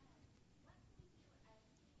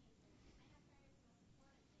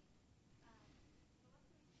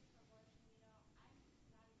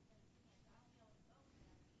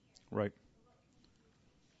 Right.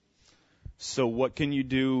 So what can you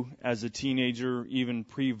do as a teenager, even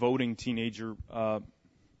pre-voting teenager,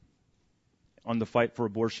 on the fight for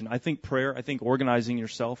abortion? I think prayer. I think organizing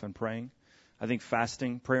yourself and praying. I think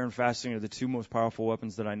fasting. Prayer and fasting are the two most powerful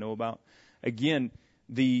weapons that I know about. Again,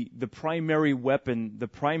 the primary weapon, the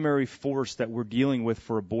primary force that we're dealing with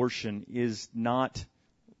for abortion is not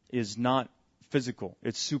physical.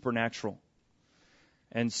 It's supernatural.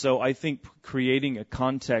 And so I think creating a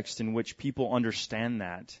context in which people understand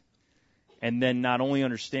that, and then not only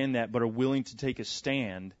understand that, but are willing to take a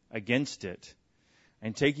stand against it.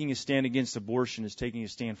 And taking a stand against abortion is taking a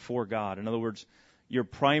stand for God. In other words, you're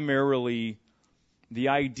primarily, the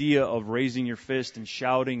idea of raising your fist and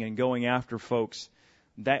shouting and going after folks,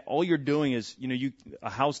 that all you're doing is, a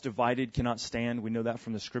house divided cannot stand. We know that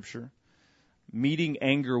from the Scripture. Meeting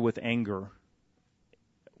anger with anger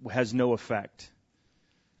has no effect.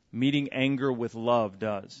 Meeting anger with love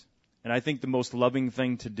does. And I think the most loving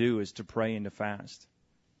thing to do is to pray and to fast,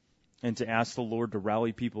 and to ask the Lord to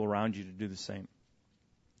rally people around you to do the same.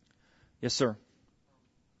 Yes, sir.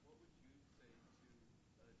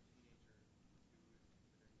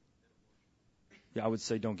 Yeah, I would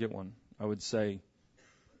say don't get one. I would say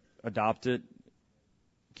adopt it,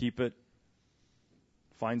 keep it,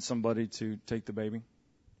 find somebody to take the baby.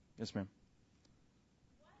 Yes, ma'am.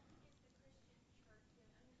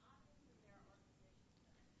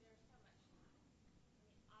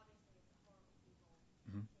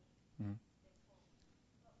 Mm-hmm. Mm-hmm.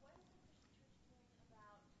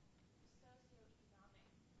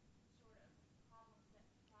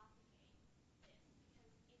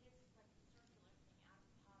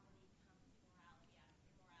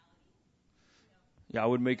 Yeah, I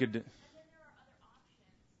would make it.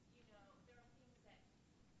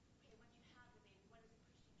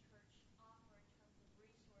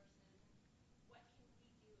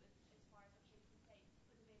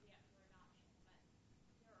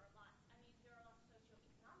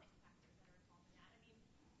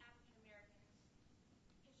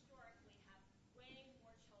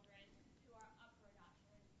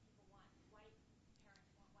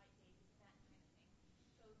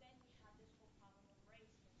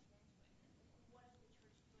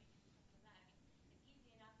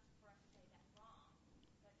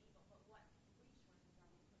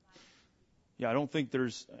 Yeah, I don't think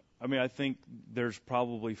there's, I think there's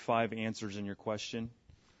probably 5 answers in your question.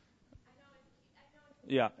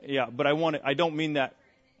 Yeah, but I don't mean that.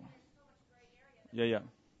 Yeah.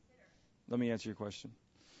 Let me answer your question.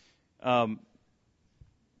 I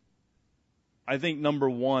think number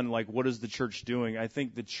one, like, what is the church doing? I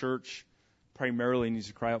think the church primarily needs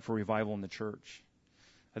to cry out for revival in the church.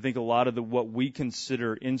 I think a lot of what we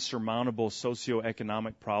consider insurmountable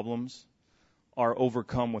socioeconomic problems are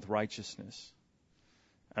overcome with righteousness.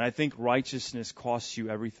 And I think righteousness costs you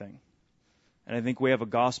everything. And I think we have a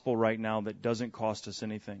gospel right now that doesn't cost us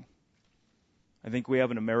anything. I think we have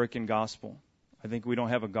an American gospel. I think we don't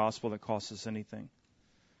have a gospel that costs us anything.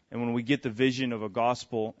 And when we get the vision of a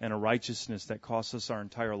gospel and a righteousness that costs us our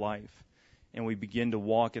entire life, and we begin to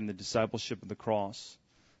walk in the discipleship of the cross,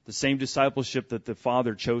 the same discipleship that the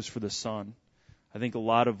Father chose for the Son, I think a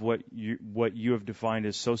lot of what you have defined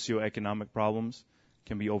as socioeconomic problems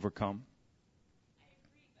can be overcome.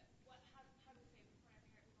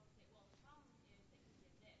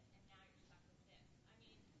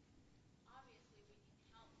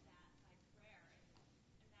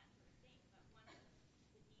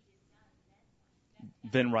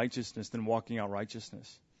 Then righteousness, then walking out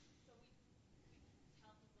righteousness.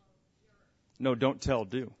 No, don't tell,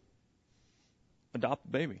 do. Adopt a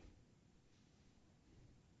baby.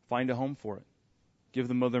 Find a home for it. Give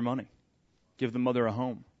the mother money. Give the mother a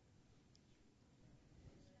home.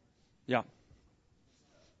 Yeah.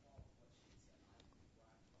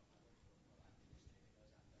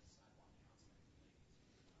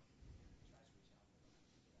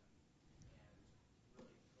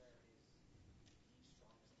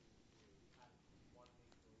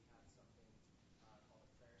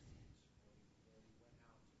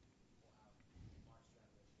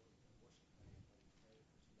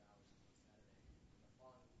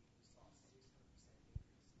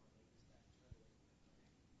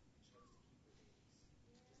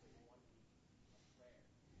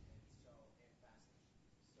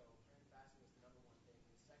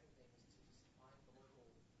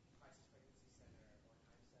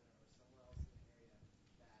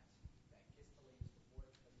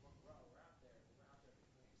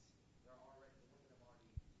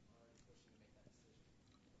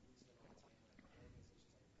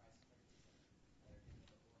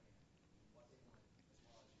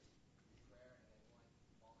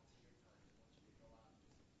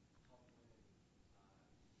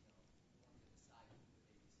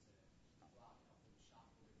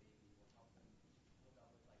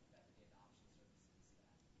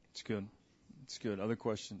 It's good. It's good. Other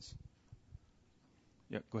questions?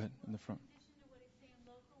 Yeah, go ahead in the front.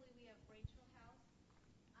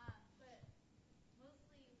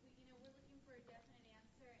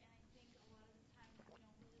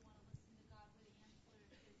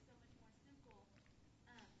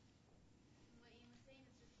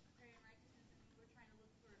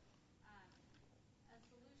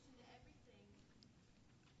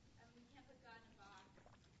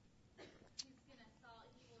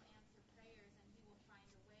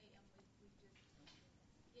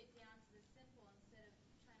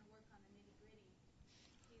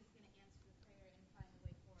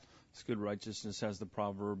 It's good. Righteousness has the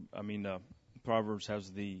proverb. Proverbs has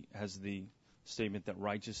the statement that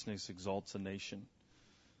righteousness exalts a nation.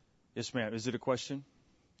 Yes, ma'am. Is it a question?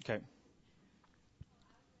 Okay.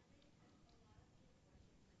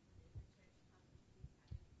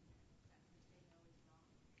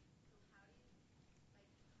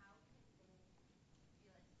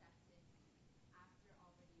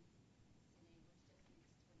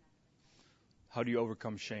 How do you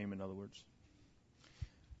overcome shame, in other words?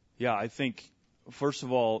 Yeah, I think, first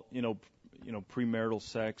of all, premarital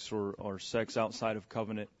sex or sex outside of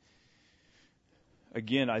covenant.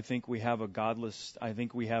 Again, I think we have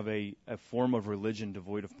a form of religion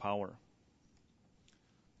devoid of power.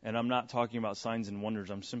 And I'm not talking about signs and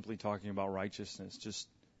wonders. I'm simply talking about righteousness, just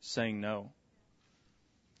saying no.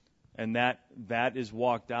 And that is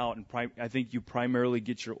walked out. And I think you primarily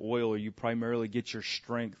get your oil, or you primarily get your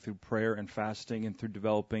strength through prayer and fasting and through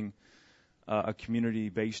developing a community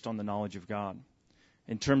based on the knowledge of God.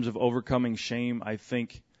 In terms of overcoming shame, I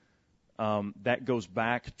think that goes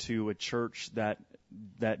back to a church that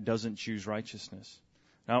doesn't choose righteousness.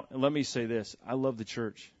 Now, let me say this. I love the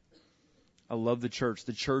church. I love the church.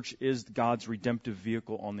 The church is God's redemptive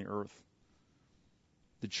vehicle on the earth.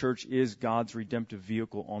 The church is God's redemptive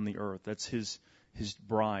vehicle on the earth. That's His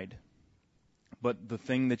bride. But the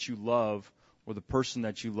thing that you love, or the person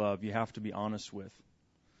that you love, you have to be honest with.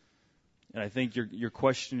 And I think your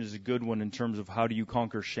question is a good one in terms of how do you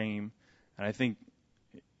conquer shame. And I think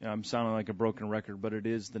I'm sounding like a broken record, but it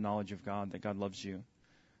is the knowledge of God, that God loves you.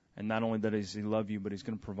 And not only that does He love you, but He's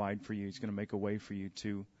going to provide for you. He's going to make a way for you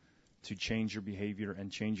to change your behavior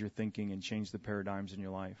and change your thinking and change the paradigms in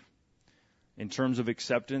your life. In terms of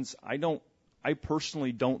acceptance, I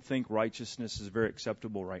personally don't think righteousness is very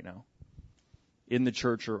acceptable right now, in the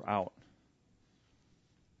church or out.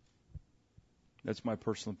 That's my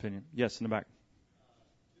personal opinion. Yes, in the back.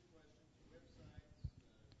 Two questions. Websites,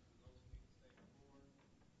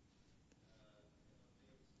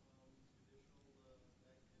 for those of you that stay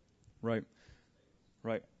informed, Right.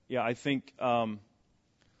 Right. Yeah, I think, so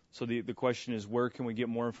the question is, where can we get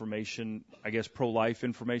more information, I guess pro-life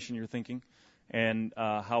information you're thinking? And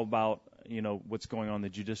how about, what's going on in the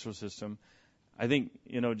judicial system? I think,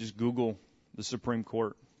 just Google the Supreme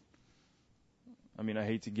Court. I mean, I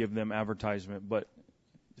hate to give them advertisement, but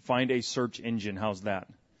find a search engine. How's that?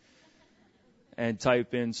 And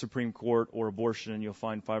type in Supreme Court or abortion, and you'll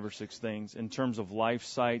find 5 or 6 things. In terms of life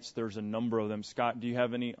sites, there's a number of them. Scott, do you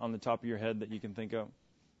have any on the top of your head that you can think of?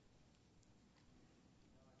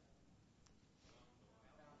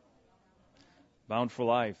 Bound for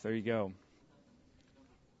Life. There you go.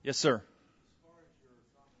 Yes, sir.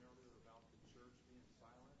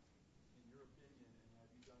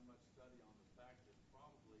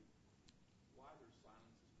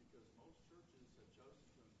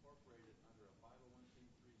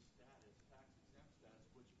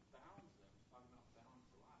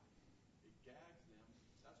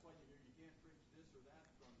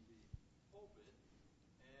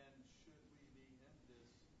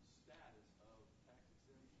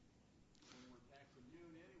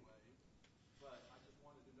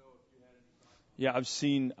 Yeah, I've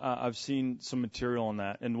seen some material on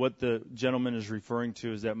that, and what the gentleman is referring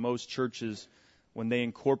to is that most churches, when they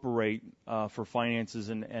incorporate for finances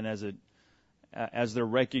and as they're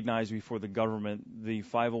recognized before the government, the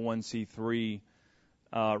 501c3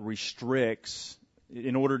 restricts,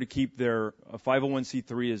 in order to keep their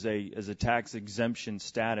 501c3 is a tax exemption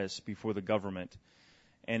status before the government,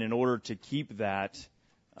 and in order to keep that,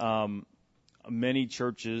 many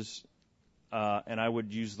churches, and I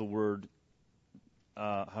would use the word.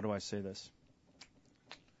 How do I say this?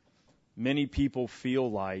 Many people feel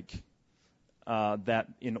like that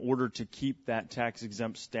in order to keep that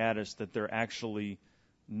tax-exempt status, that they're actually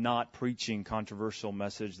not preaching controversial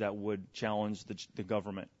message that would challenge the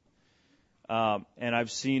government. And I've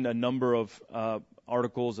seen a number of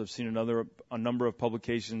articles. I've seen a number of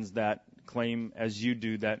publications that claim, as you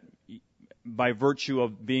do, that by virtue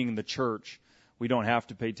of being the church, we don't have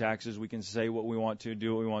to pay taxes. We can say what we want to,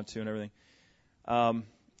 do what we want to, and everything. I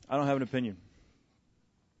don't have an opinion.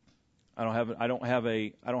 I don't have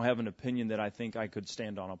an opinion that I think I could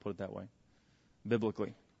stand on. I'll put it that way.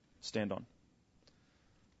 Biblically, stand on.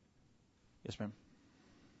 Yes, ma'am.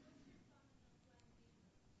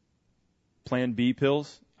 Plan B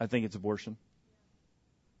pills? I think it's abortion.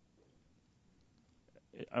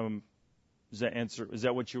 Is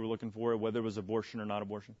that what you were looking for? Whether it was abortion or not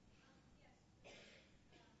abortion?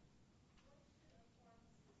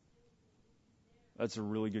 That's a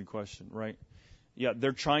really good question, right? Yeah,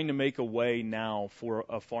 they're trying to make a way now for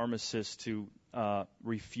a pharmacist to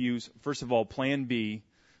refuse. First of all, Plan B,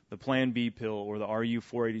 the Plan B pill or the RU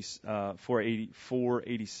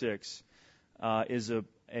 486 is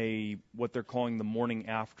a what they're calling the morning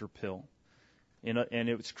after pill, and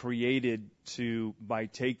it was created by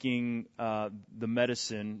taking the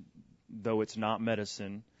medicine, though it's not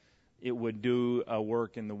medicine. It would do a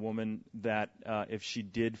work in the woman that if she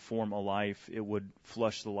did form a life, it would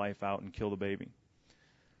flush the life out and kill the baby.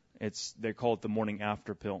 They call it the morning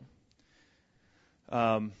after pill.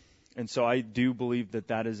 And so I do believe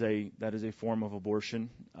that is a form of abortion.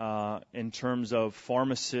 In terms of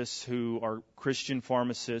pharmacists who are Christian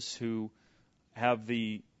pharmacists who have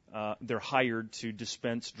they're hired to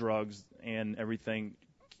dispense drugs and everything.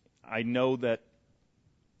 I know that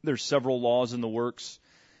there's several laws in the works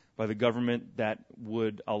by the government that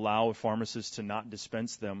would allow a pharmacist to not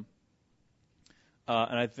dispense them.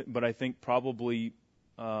 But I think probably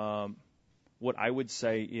what I would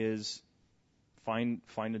say is find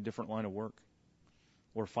a different line of work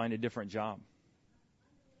or find a different job.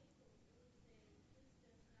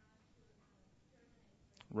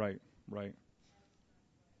 Right.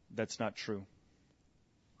 That's not true.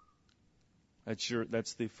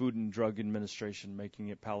 That's the Food and Drug Administration making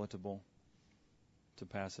it palatable to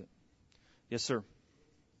pass it. Yes, sir.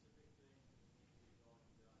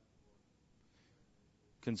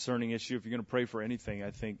 Concerning issue, if you're going to pray for anything,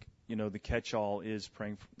 I think the catch-all is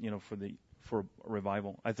praying for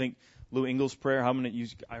revival. I think Lou Engel's prayer.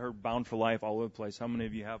 I heard "Bound for Life" all over the place. How many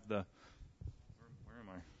of you have the? Where am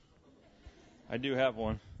I? I do have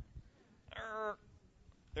one.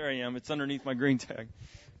 There I am. It's underneath my green tag.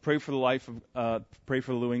 Pray for the life of, pray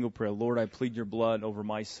for the Lou Engle prayer. Lord, I plead your blood over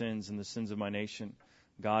my sins and the sins of my nation.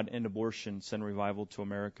 God, end abortion, send revival to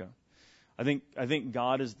America. I think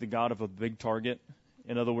God is the God of a big target.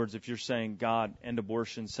 In other words, if you're saying, God, end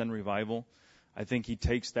abortion, send revival, I think he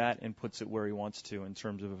takes that and puts it where he wants to in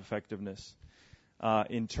terms of effectiveness.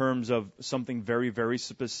 In terms of something very, very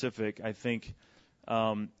specific, I think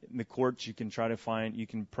in the courts you can you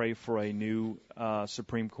can pray for a new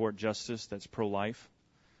Supreme Court justice that's pro-life.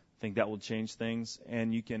 I think that will change things.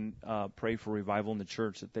 And you can pray for revival in the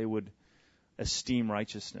church, that they would esteem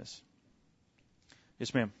righteousness.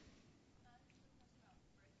 Yes, ma'am.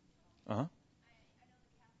 Uh-huh.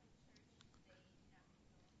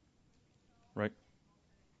 Right.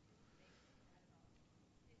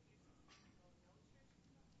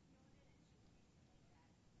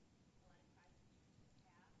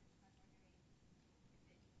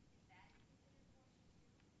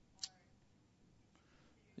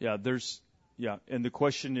 And the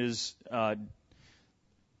question is,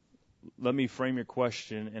 let me frame your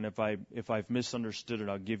question, and if I've misunderstood it,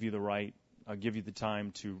 I'll give you the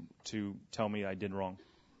time to tell me I did wrong.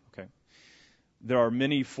 Okay. There are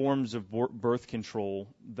many forms of birth control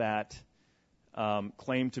that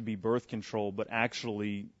claim to be birth control, but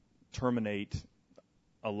actually terminate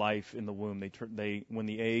a life in the womb. When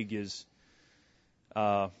the egg is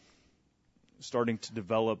starting to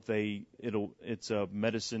develop, it's a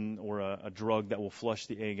medicine or a drug that will flush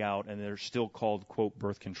the egg out, and they're still called, quote,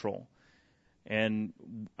 birth control. And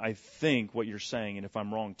I think what you're saying, and if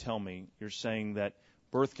I'm wrong, tell me, you're saying that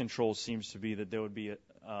birth control seems to be that there would be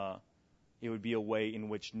it would be a way in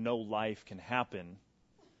which no life can happen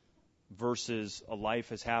versus a life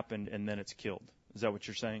has happened and then it's killed. Is that what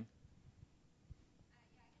you're saying?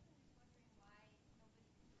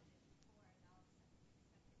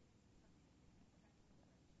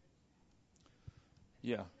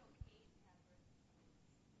 Yeah.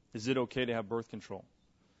 Is it okay to have birth control?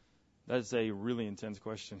 That's a really intense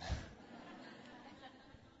question.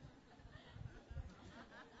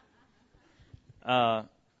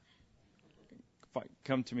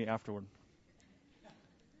 Come to me afterward.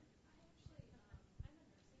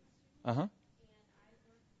 Uh-huh.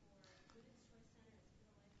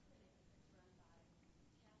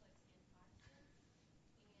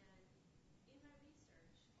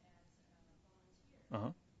 Uh-huh.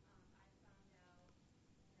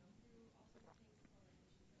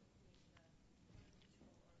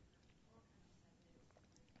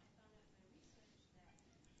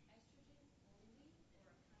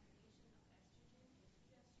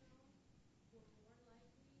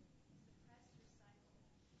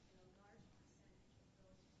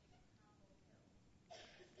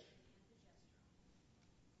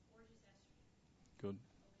 Good.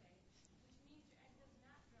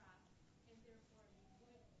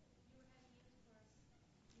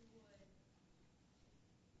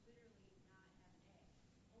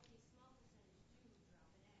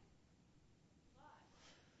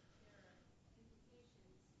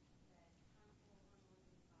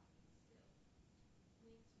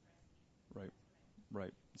 Right.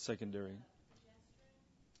 Right. Secondary.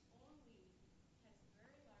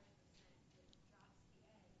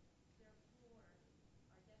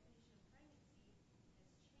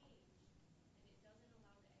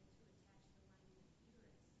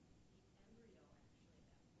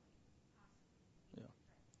 Yeah.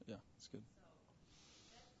 Yeah. That's good.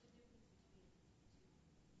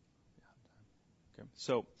 Okay.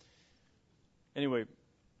 So, anyway,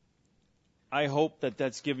 I hope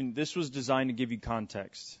this was designed to give you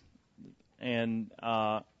context. And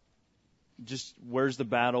just where's the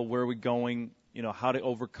battle, where are we going, how to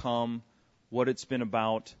overcome, what it's been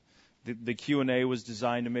about. The Q&A was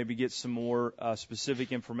designed to maybe get some more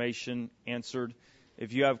specific information answered.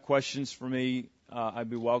 If you have questions for me, I'd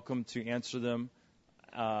be welcome to answer them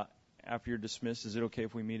after you're dismissed. Is it okay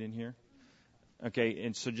if we meet in here? Okay,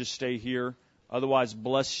 and so just stay here. Otherwise,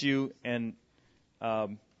 bless you and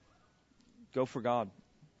go for God.